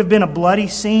 It would have been a bloody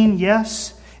scene,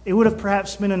 yes. It would have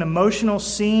perhaps been an emotional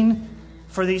scene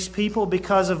for these people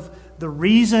because of the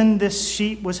reason this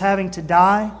sheep was having to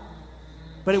die.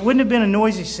 But it wouldn't have been a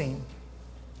noisy scene.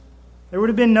 There would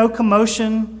have been no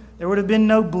commotion. There would have been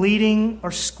no bleating or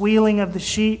squealing of the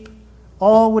sheep.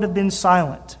 All would have been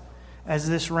silent as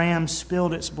this ram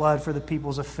spilled its blood for the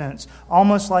people's offense,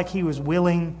 almost like he was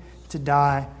willing to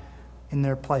die in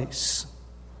their place.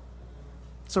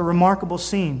 It's a remarkable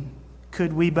scene.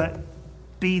 Could we but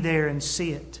be there and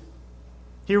see it.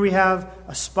 Here we have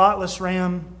a spotless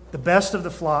ram, the best of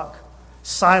the flock,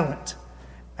 silent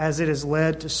as it is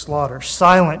led to slaughter,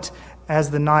 silent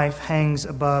as the knife hangs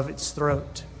above its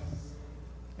throat.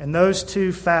 And those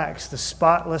two facts, the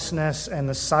spotlessness and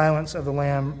the silence of the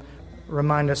lamb,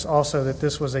 remind us also that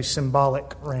this was a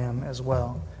symbolic ram as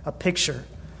well, a picture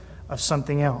of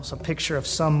something else, a picture of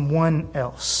someone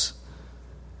else.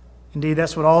 Indeed,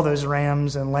 that's what all those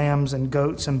rams and lambs and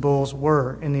goats and bulls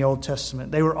were in the Old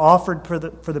Testament. They were offered for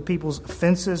the people's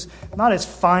offenses, not as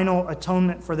final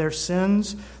atonement for their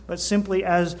sins, but simply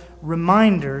as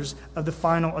reminders of the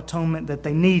final atonement that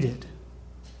they needed.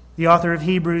 The author of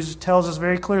Hebrews tells us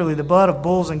very clearly the blood of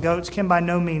bulls and goats can by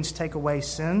no means take away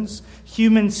sins.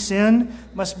 Human sin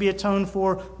must be atoned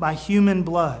for by human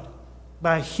blood,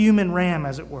 by a human ram,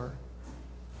 as it were.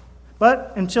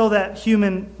 But until that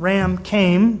human ram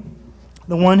came,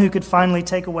 the one who could finally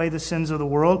take away the sins of the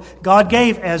world, God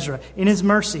gave Ezra in His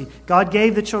mercy, God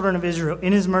gave the children of Israel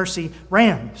in His mercy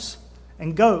rams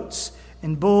and goats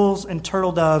and bulls and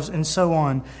turtle doves and so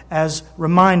on as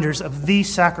reminders of the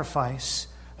sacrifice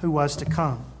who was to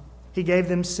come. He gave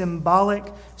them symbolic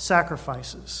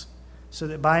sacrifices so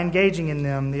that by engaging in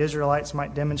them, the Israelites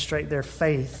might demonstrate their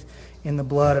faith in the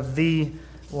blood of the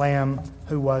Lamb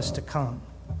who was to come.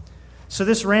 So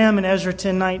this ram in Ezra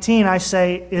 10:19, I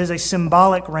say, is a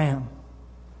symbolic ram.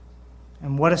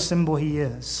 And what a symbol he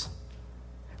is.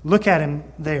 Look at him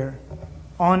there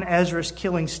on Ezra's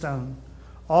killing stone,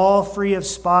 all free of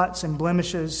spots and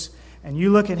blemishes. And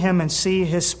you look at him and see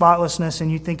his spotlessness and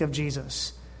you think of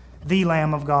Jesus, the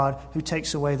Lamb of God who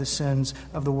takes away the sins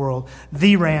of the world,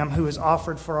 the Ram who is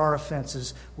offered for our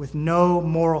offenses with no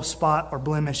moral spot or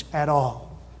blemish at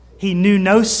all. He knew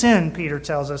no sin, Peter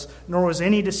tells us, nor was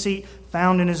any deceit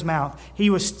found in his mouth. He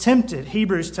was tempted,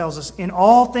 Hebrews tells us, in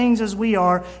all things as we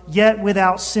are, yet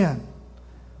without sin.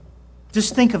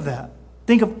 Just think of that.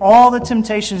 Think of all the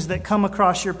temptations that come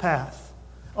across your path,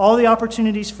 all the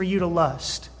opportunities for you to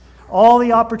lust, all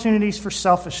the opportunities for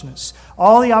selfishness,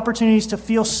 all the opportunities to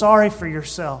feel sorry for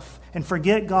yourself and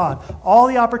forget God, all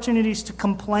the opportunities to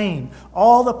complain,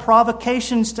 all the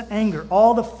provocations to anger,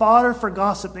 all the fodder for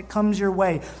gossip that comes your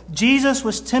way. Jesus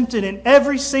was tempted in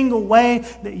every single way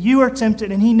that you are tempted,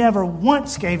 and He never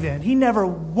once gave in. He never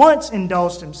once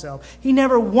indulged Himself. He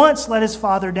never once let His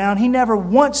Father down. He never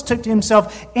once took to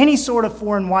Himself any sort of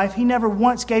foreign wife. He never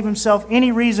once gave Himself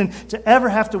any reason to ever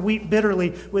have to weep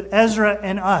bitterly with Ezra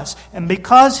and us. And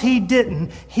because He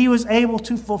didn't, He was able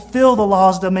to fulfill the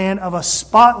law's demand of a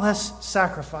spotless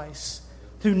sacrifice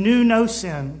who knew no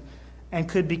sin and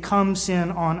could become sin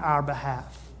on our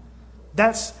behalf.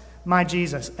 That's my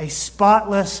Jesus, a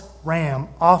spotless ram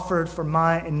offered for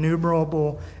my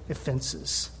innumerable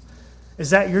offenses.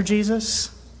 Is that your Jesus?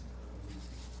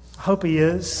 I hope he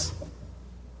is.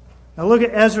 Now look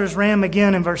at Ezra's ram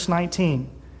again in verse 19.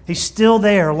 He's still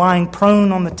there, lying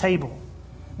prone on the table,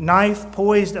 knife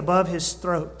poised above his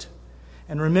throat.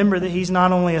 And remember that he's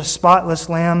not only a spotless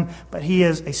lamb, but he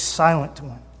is a silent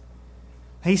one.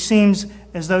 He seems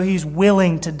as though he's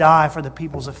willing to die for the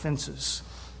people's offenses.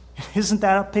 Isn't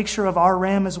that a picture of our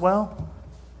ram as well?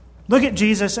 Look at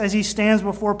Jesus as he stands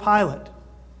before Pilate.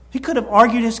 He could have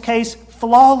argued his case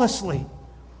flawlessly.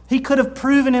 He could have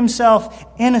proven himself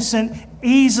innocent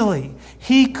easily.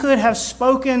 He could have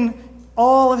spoken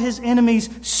all of his enemies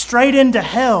straight into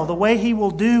hell, the way he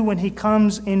will do when he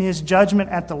comes in his judgment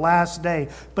at the last day.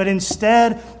 But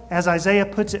instead, as Isaiah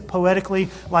puts it poetically,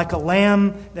 like a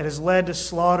lamb that is led to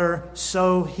slaughter,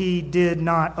 so he did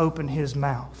not open his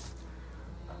mouth.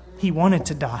 He wanted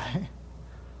to die.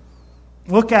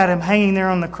 Look at him hanging there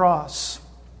on the cross.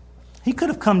 He could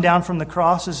have come down from the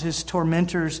cross as his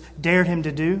tormentors dared him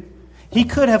to do. He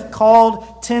could have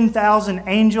called 10,000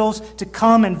 angels to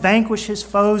come and vanquish his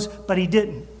foes, but he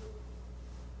didn't.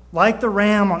 Like the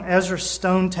ram on Ezra's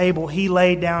stone table, he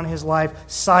laid down his life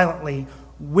silently,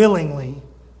 willingly,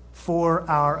 for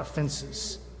our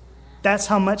offenses. That's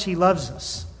how much he loves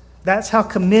us. That's how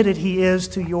committed he is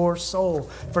to your soul.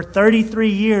 For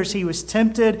 33 years, he was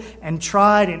tempted and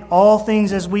tried in all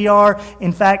things as we are.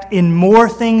 In fact, in more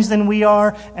things than we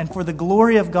are. And for the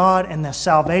glory of God and the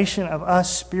salvation of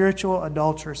us spiritual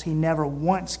adulterers, he never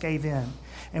once gave in.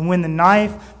 And when the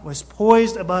knife was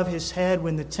poised above his head,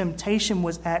 when the temptation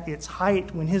was at its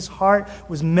height, when his heart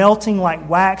was melting like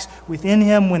wax within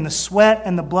him, when the sweat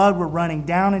and the blood were running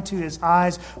down into his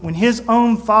eyes, when his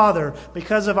own Father,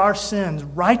 because of our sins,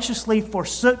 righteously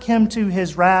forsook him to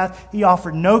his wrath, he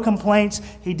offered no complaints.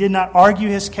 He did not argue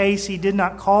his case. He did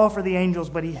not call for the angels,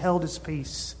 but he held his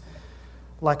peace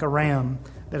like a ram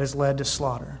that is led to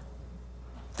slaughter.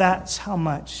 That's how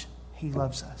much he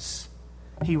loves us.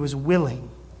 He was willing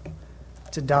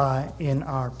to die in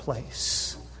our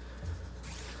place.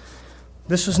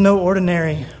 This was no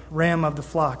ordinary ram of the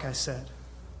flock, I said.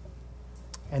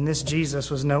 And this Jesus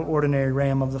was no ordinary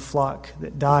ram of the flock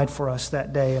that died for us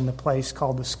that day in the place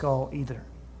called the skull either.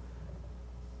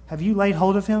 Have you laid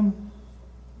hold of him?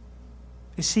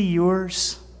 Is he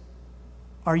yours?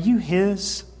 Are you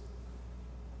his?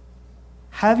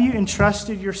 Have you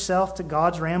entrusted yourself to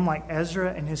God's ram like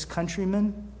Ezra and his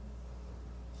countrymen?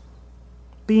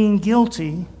 Being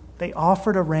guilty, they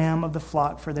offered a ram of the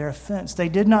flock for their offense. They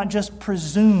did not just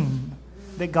presume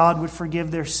that God would forgive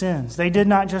their sins. They did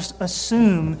not just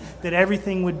assume that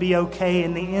everything would be okay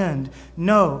in the end.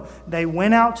 No, they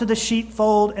went out to the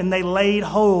sheepfold and they laid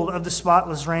hold of the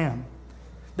spotless ram.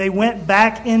 They went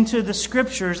back into the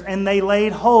Scriptures and they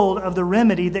laid hold of the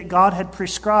remedy that God had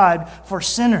prescribed for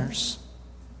sinners.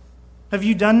 Have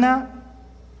you done that?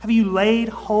 Have you laid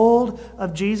hold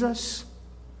of Jesus?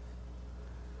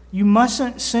 You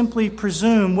mustn't simply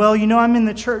presume, well, I'm in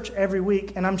the church every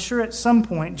week, and I'm sure at some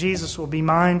point Jesus will be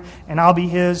mine, and I'll be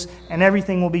His, and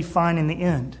everything will be fine in the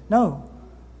end. No.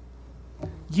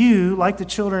 You, like the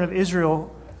children of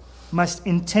Israel, must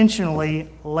intentionally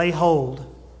lay hold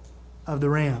of the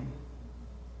ram.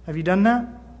 Have you done that?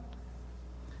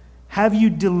 Have you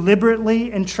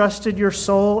deliberately entrusted your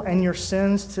soul and your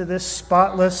sins to this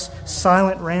spotless,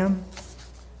 silent ram?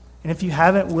 And if you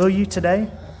haven't, will you today?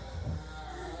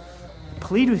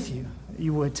 Plead with you that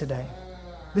you would today.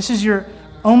 This is your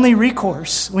only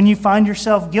recourse when you find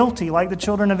yourself guilty, like the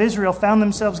children of Israel found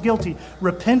themselves guilty.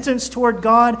 Repentance toward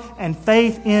God and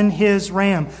faith in His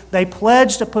ram. They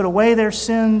pledged to put away their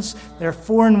sins, their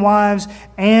foreign wives,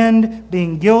 and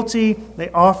being guilty, they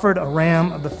offered a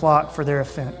ram of the flock for their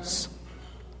offense.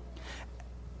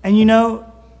 And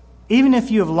even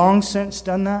if you have long since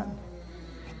done that,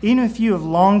 even if you have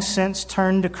long since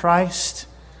turned to Christ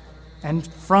and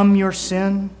from your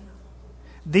sin,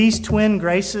 these twin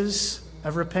graces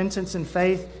of repentance and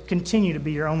faith continue to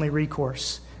be your only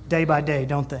recourse day by day,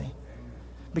 don't they?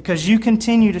 Because you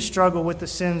continue to struggle with the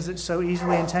sins that so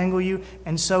easily entangle you,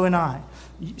 and so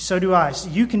do I. So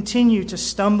you continue to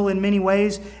stumble in many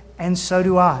ways, and so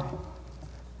do I.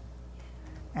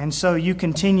 And so you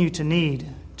continue to need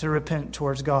to repent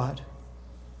towards God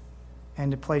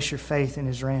and to place your faith in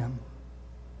His ram,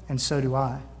 and so do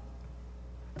I.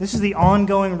 This is the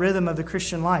ongoing rhythm of the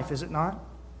Christian life, is it not?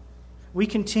 We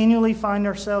continually find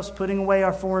ourselves putting away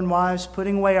our foreign wives,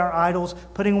 putting away our idols,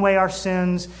 putting away our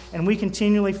sins, and we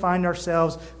continually find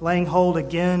ourselves laying hold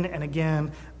again and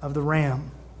again of the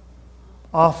ram,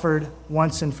 offered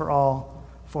once and for all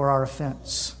for our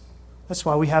offense. That's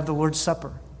why we have the Lord's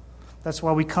Supper. That's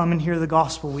why we come and hear the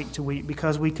gospel week to week,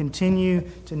 because we continue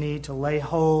to need to lay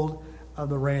hold of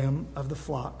the ram of the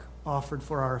flock offered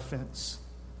for our offense.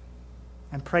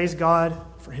 And praise God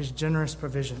for His generous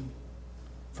provision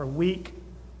for weak,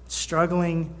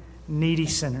 struggling, needy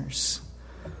sinners.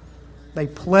 They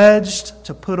pledged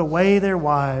to put away their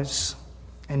wives,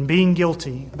 and being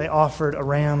guilty, they offered a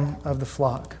ram of the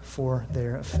flock for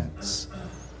their offense.